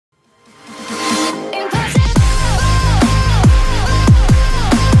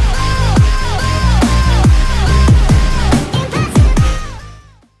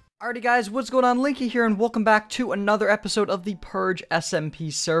Alrighty guys, what's going on? Linky here, and welcome back to another episode of the Purge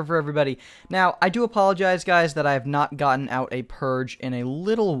SMP server, everybody. Now, I do apologize, guys, that I have not gotten out a Purge in a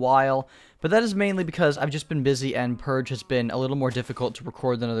little while, but that is mainly because I've just been busy, and Purge has been a little more difficult to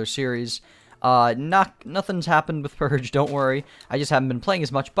record than other series. Nothing's happened with Purge, don't worry. I just haven't been playing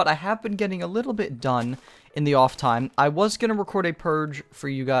as much, but I have been getting a little bit done in the off time. I was going to record a Purge for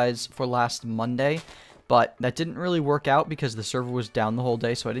you guys for last Monday, but that didn't really work out because the server was down the whole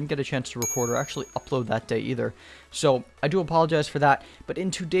day, so I didn't get a chance to record or actually upload that day either. So I do apologize for that. But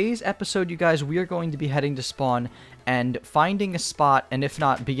in today's episode, you guys, we are going to be heading to spawn and finding a spot, and if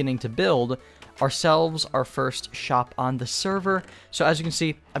not, beginning to build ourselves our first shop on the server. So as you can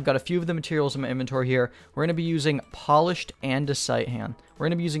see, I've got a few of the materials in my inventory here. We're going to be using polished andesite, We're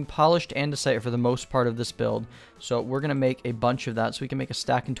going to be using polished andesite for the most part of this build. So we're going to make a bunch of that so we can make a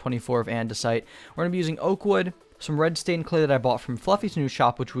stack in 24 of andesite. We're going to be using oak wood, some red stained clay that I bought from Fluffy's new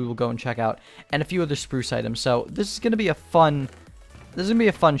shop, which we will go and check out, and a few other spruce items. So this is going to be a fun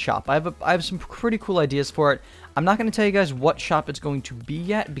shop. I have some pretty cool ideas for it. I'm not going to tell you guys what shop it's going to be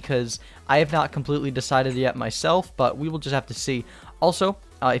yet because I have not completely decided yet myself, but we will just have to see. Also,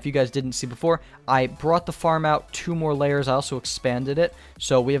 if you guys didn't see before, I brought the farm out 2 more layers. I also expanded it,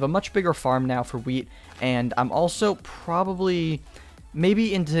 so we have a much bigger farm now for wheat, and I'm also probably,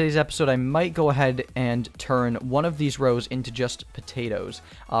 maybe in today's episode, I might go ahead and turn one of these rows into just potatoes.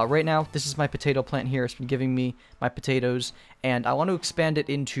 Right now, this is my potato plant here. It's been giving me my potatoes, and I want to expand it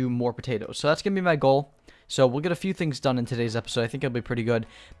into more potatoes. So that's going to be my goal. So we'll get a few things done in today's episode. I think it'll be pretty good.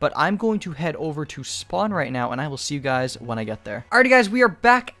 But I'm going to head over to spawn right now, and I will see you guys when I get there. Alrighty, guys, we are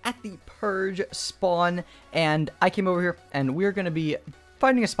back at the Purge spawn, and I came over here, and we're going to be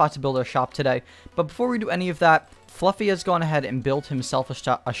finding a spot to build our shop today. But before we do any of that, Fluffy has gone ahead and built himself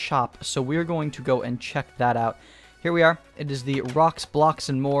a shop, so we're going to go and check that out. Here we are. It is the Rocks, Blocks,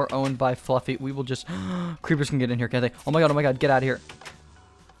 and More, owned by Fluffy. We will just... Creepers can get in here, can't they? Oh my god, get out of here.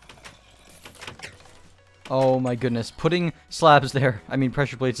 Oh my goodness. Putting slabs there,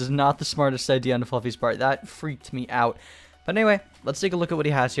 pressure plates, is not the smartest idea on Fluffy's part. That freaked me out. But anyway, let's take a look at what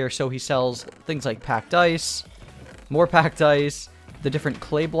he has here. So he sells things like packed ice, more packed ice, the different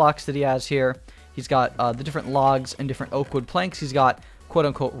clay blocks that he has here. He's got the different logs and different oak wood planks. He's got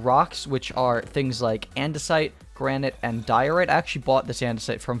quote-unquote rocks, which are things like andesite, granite, and diorite. I actually bought this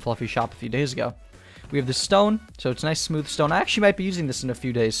andesite from Fluffy's shop a few days ago. We have the stone, so it's nice smooth stone. I actually might be using this in a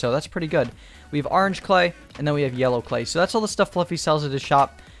few days, so that's pretty good. We have orange clay, and then we have yellow clay. So that's all the stuff Fluffy sells at his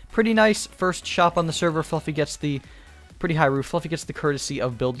shop. Pretty nice first shop on the server. Fluffy gets the pretty high roof. Fluffy gets the courtesy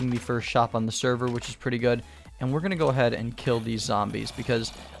of building the first shop on the server, which is pretty good. And we're going to go ahead and kill these zombies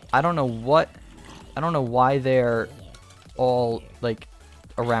because I don't know why they're all, like,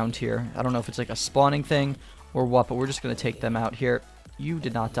 around here. I don't know if it's, like, a spawning thing or what, but we're just going to take them out here. You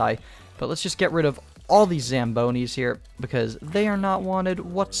did not die. But let's just get rid of all these Zambonis here because they are not wanted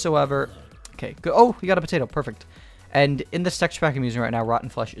whatsoever. Okay, good. Oh, we got a potato. Perfect. And in this texture pack I'm using right now, rotten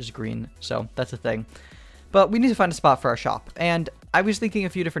flesh is green, so that's a thing. But we need to find a spot for our shop, and I was thinking a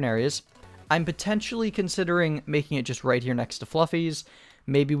few different areas. I'm potentially considering making it just right here next to Fluffy's.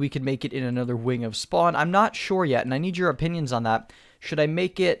 Maybe we could make it in another wing of spawn. I'm not sure yet, and I need your opinions on that. Should I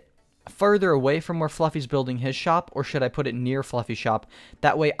make it further away from where Fluffy's building his shop, or should I put it near Fluffy's shop?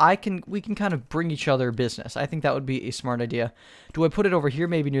 That way we can kind of bring each other business. I think that would be a smart idea. Do I put it over here,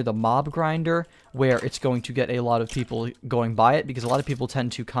 maybe near the mob grinder, where it's going to get a lot of people going by it? Because a lot of people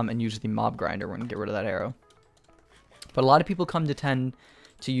tend to come and use the mob grinder. We're going to get rid of that arrow. But a lot of people tend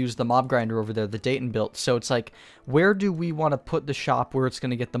to use the mob grinder over there, the Dayton built. So it's like, where do we want to put the shop where it's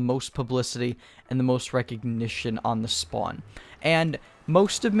going to get the most publicity and the most recognition on the spawn? And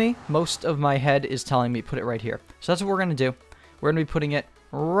most of my head is telling me put it right here. So that's what we're going to do. We're going to be putting it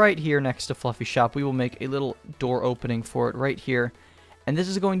right here next to Fluffy's shop. We will make a little door opening for it right here. And this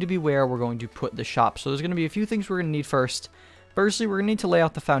is going to be where we're going to put the shop. So there's going to be a few things we're going to need first. Firstly, we're going to need to lay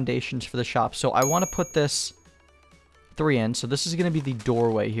out the foundations for the shop. So I want to put this 3 in. So this is going to be the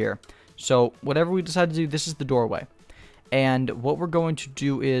doorway here. So whatever we decide to do, this is the doorway. And what we're going to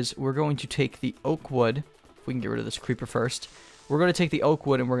do is we're going to take the oak wood. If we can get rid of this creeper first. We're going to take the oak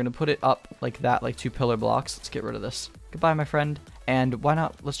wood and we're going to put it up like that, like 2 pillar blocks. Let's get rid of this. Goodbye, my friend. And why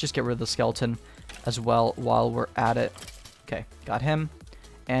not? Let's just get rid of the skeleton as well while we're at it. Okay, got him.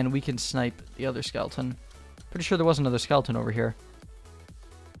 And we can snipe the other skeleton. Pretty sure there was another skeleton over here.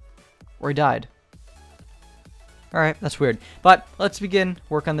 Or he died. Alright, that's weird. But let's begin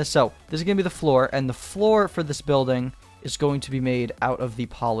work on this. So, this is going to be the floor. And the floor for this building is going to be made out of the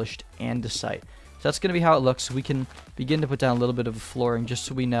polished andesite. So that's going to be how it looks. We can begin to put down a little bit of flooring just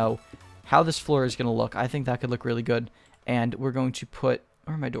so we know how this floor is going to look. I think that could look really good. And we're going to put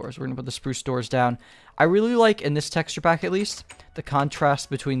where are my doors? We're going to put the spruce doors down. I really like, in this texture pack at least, the contrast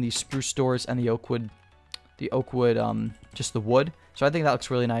between the spruce doors and the oak wood, just the wood. So I think that looks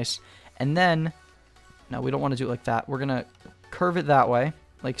really nice. And then, no, we don't want to do it like that. We're going to curve it that way,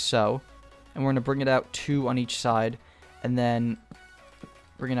 like so. And we're going to bring it out 2 on each side. And then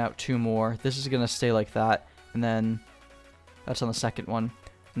bring it out 2 more. This is going to stay like that. And then that's on the second one.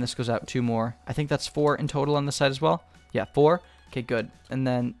 And this goes out 2 more. I think that's 4 in total on this side as well. Yeah, 4. Okay, good. And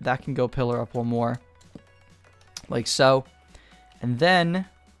then that can go pillar up 1 more. Like so. And then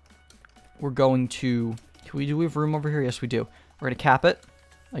we're going to... do we have room over here? Yes, we do. We're going to cap it.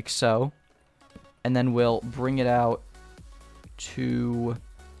 Like so. And then we'll bring it out to...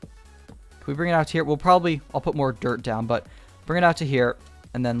 Can we bring it out to here? We'll probably... I'll put more dirt down, but bring it out to here.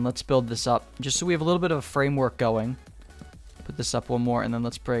 And then let's build this up. Just so we have a little bit of a framework going. Put this up 1 more, and then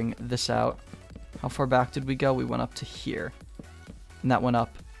let's bring this out. How far back did we go? We went up to here. And that went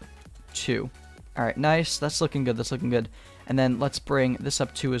up 2. Alright, nice. That's looking good. That's looking good. And then let's bring this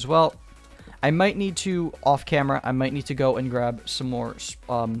up 2 as well. I might need to, off camera, I might need to go and grab some more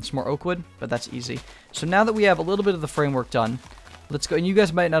oak wood, but that's easy. So now that we have a little bit of the framework done, let's go, and you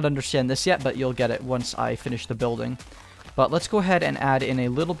guys might not understand this yet, but you'll get it once I finish the building. But let's go ahead and add in a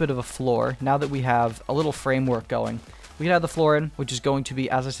little bit of a floor, now that we have a little framework going. We can add the floor in, which is going to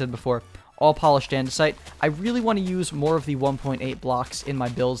be, as I said before, all polished andesite. I really want to use more of the 1.8 blocks in my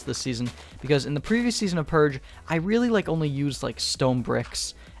builds this season, because in the previous season of Purge, I really only used stone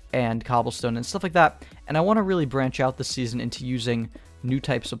bricks and cobblestone and stuff like that, and I want to really branch out this season into using new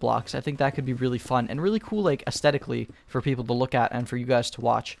types of blocks. I think that could be really fun and really cool, aesthetically, for people to look at and for you guys to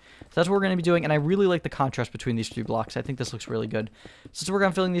watch. So that's what we're going to be doing, and I really like the contrast between these 3 blocks. I think this looks really good. So let's work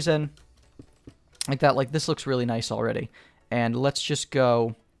on filling these in like that. This looks really nice already. And let's just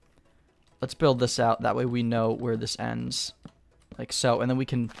go... Let's build this out. That way we know where this ends. Like so. And then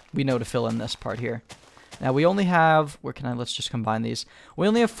we know to fill in this part here. Now we only have... Let's just combine these. We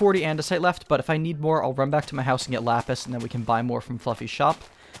only have 40 andesite left, but if I need more, I'll run back to my house and get lapis, and then we can buy more from Fluffy's shop,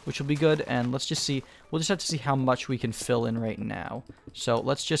 which will be good. And let's just see... We'll just have to see how much we can fill in right now. So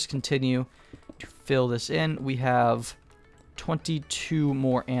let's just continue to fill this in. We have 22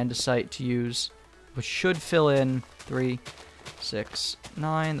 more andesite to use, which should fill in 3, 6,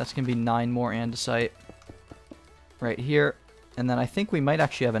 9. That's going to be 9 more andesite right here. And then I think we might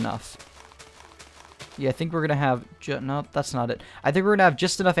actually have enough. Yeah, I think we're going to have... No, that's not it. I think we're going to have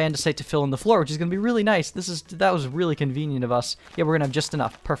just enough andesite to fill in the floor, which is going to be really nice. That was really convenient of us. Yeah, we're going to have just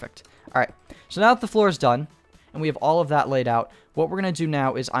enough. Perfect. All right. So now that the floor is done, and we have all of that laid out, what we're going to do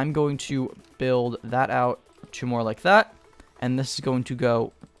now is I'm going to build that out 2 more like that. And this is going to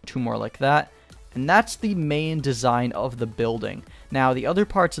go 2 more like that. And that's the main design of the building. Now, the other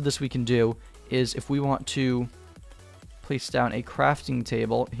parts of this we can do is if we want to place down a crafting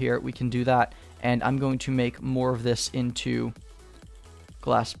table here, we can do that. And I'm going to make more of this into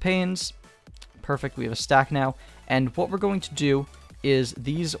glass panes. Perfect, we have a stack now. And what we're going to do is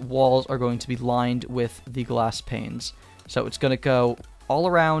these walls are going to be lined with the glass panes. So it's going to go all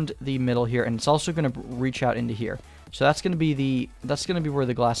around the middle here, and it's also going to reach out into here. So that's going to be where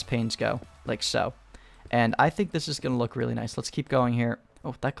the glass panes go, like so. And I think this is going to look really nice. Let's keep going here.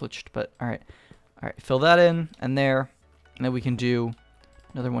 Oh, that glitched, but all right. All right, fill that in and there. And then we can do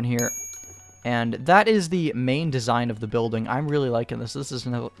another one here. And that is the main design of the building. I'm really liking this. This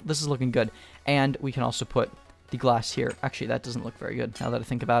is looking good. And we can also put the glass here. Actually, that doesn't look very good now that I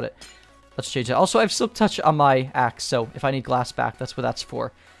think about it. Let's change it. Also, I have silk touch on my axe, so if I need glass back, that's what that's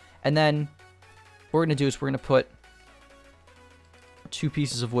for. And then what we're going to do is we're going to put 2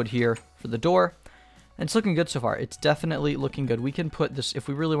 pieces of wood here for the door. And it's looking good so far. It's definitely looking good. We can put this, if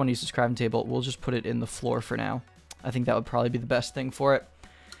we really want to use this crafting table, we'll just put it in the floor for now. I think that would probably be the best thing for it.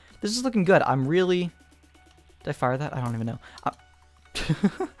 This is looking good. I'm really... Did I fire that? I don't even know.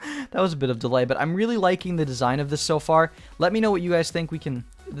 That was a bit of delay, but I'm really liking the design of this so far. Let me know what you guys think.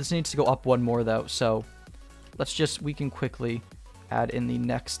 This needs to go up 1 more, though, so we can quickly add in the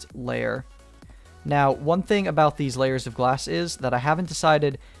next layer. Now, one thing about these layers of glass is that I haven't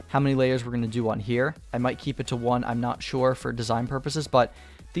decided how many layers we're going to do on here. I might keep it to 1. I'm not sure for design purposes, but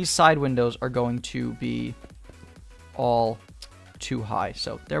these side windows are going to be all too high.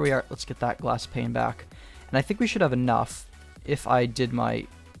 So there we are. Let's get that glass pane back. And I think we should have enough if I did my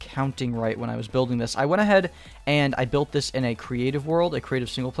counting right when I was building this. I went ahead and I built this in a creative world, a creative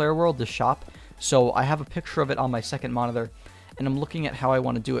single player world, the shop. So I have a picture of it on my second monitor, and I'm looking at how I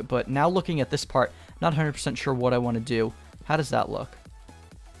want to do it. But now looking at this part, not 100% sure what I want to do. How does that look?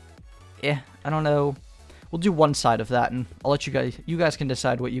 I don't know. We'll do one side of that, and I'll let you guys can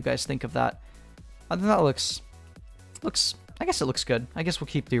decide what you guys think of that. I think that looks I guess it looks good. I guess we'll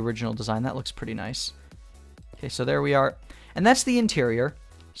keep the original design. That looks pretty nice. Okay, so there we are. And that's the interior.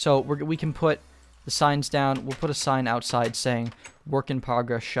 So we can put the signs down. We'll put a sign outside saying work in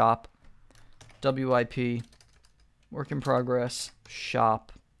progress shop. WIP. Work in progress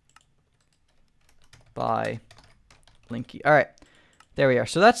shop. By Linky. All right. There we are.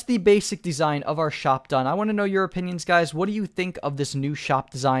 So that's the basic design of our shop done. I want to know your opinions, guys. What do you think of this new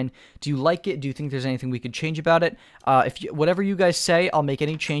shop design? Do you like it? Do you think there's anything we could change about it? Whatever you guys say, I'll make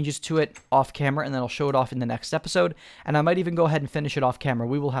any changes to it off camera, and then I'll show it off in the next episode. And I might even go ahead and finish it off camera.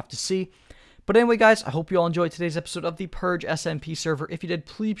 We will have to see. But anyway, guys, I hope you all enjoyed today's episode of the Purge SMP server. If you did,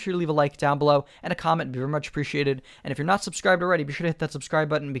 please be sure to leave a like down below and a comment. It'd be very much appreciated. And if you're not subscribed already, be sure to hit that subscribe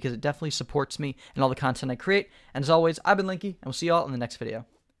button because it definitely supports me and all the content I create. And as always, I've been Linky, and we'll see you all in the next video.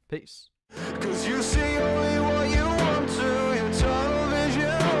 Peace. 'Cause you see only what you want to, your tunnel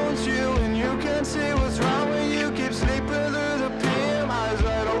vision haunts you, and you can't see what's wrong when you keep sleeping through the PM. Eyes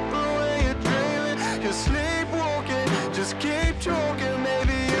wide open when you're dreaming, you're sleepwalking, just keep talking,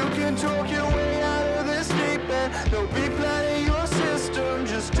 maybe you can talk your way out of this deep end. Don't be planning your system,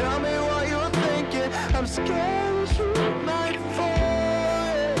 just tell me what you're thinking. I'm scared to shoot my